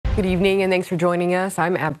Good evening and thanks for joining us.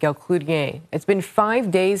 I'm Abigail Cloutier. It's been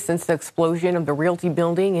 5 days since the explosion of the Realty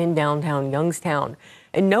Building in downtown Youngstown,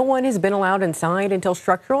 and no one has been allowed inside until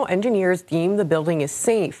structural engineers deem the building is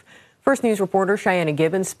safe. First News reporter Cheyenne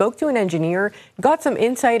Gibbons spoke to an engineer, got some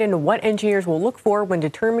insight into what engineers will look for when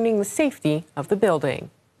determining the safety of the building.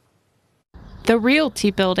 The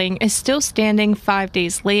Realty Building is still standing 5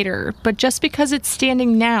 days later, but just because it's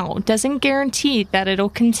standing now doesn't guarantee that it'll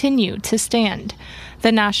continue to stand.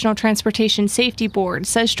 The National Transportation Safety Board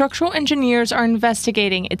says structural engineers are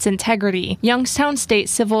investigating its integrity. Youngstown State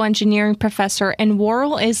Civil Engineering professor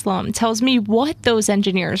Anwarul Islam tells me what those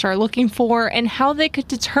engineers are looking for and how they could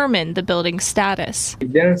determine the building's status.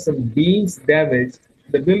 If there are some beams damaged,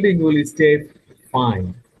 the building will stay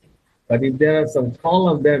fine. But if there are some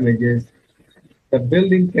column damages, the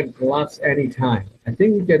building can collapse anytime. I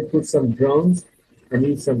think we can put some drones and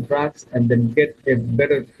use some trucks and then get a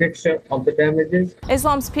better picture of the damages.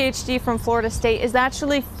 Islam's PhD from Florida State is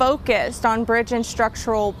actually focused on bridge and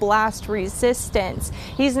structural blast resistance.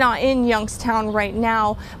 He's not in Youngstown right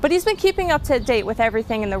now, but he's been keeping up to date with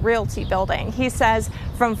everything in the Realty Building. He says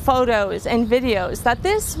from photos and videos that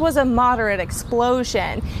this was a moderate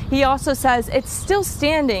explosion. He also says it's still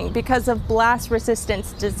standing because of blast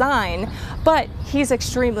resistance design, but he's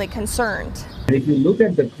extremely concerned. And if you look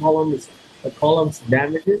at the columns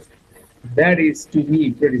damages, that is to me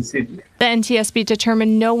pretty severe. The NTSB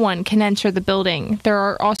determined no one can enter the building. There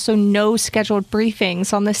are also no scheduled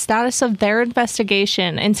briefings on the status of their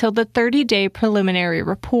investigation until the 30-day preliminary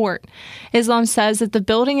report. Islam says that the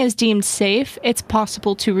building is deemed safe, it's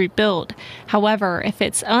possible to rebuild. However, if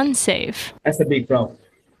it's unsafe, that's a big problem.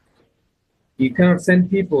 You cannot send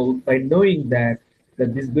people by knowing that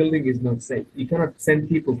this building is not safe. You cannot send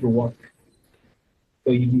people to work.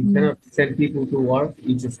 So you cannot send people to work,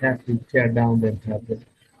 you just have to tear down the entire building.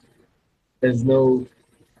 There is no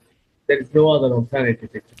other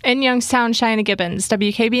alternative. In Youngstown, Cheyenne Gibbons,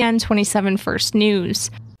 WKBN 27 First News.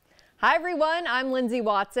 Hi everyone, I'm Lindsay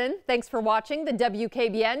Watson. Thanks for watching the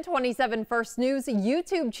WKBN 27 First News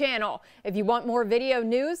YouTube channel. If you want more video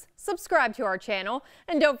news, subscribe to our channel.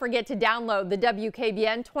 And don't forget to download the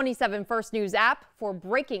WKBN 27 First News app for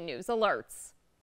breaking news alerts.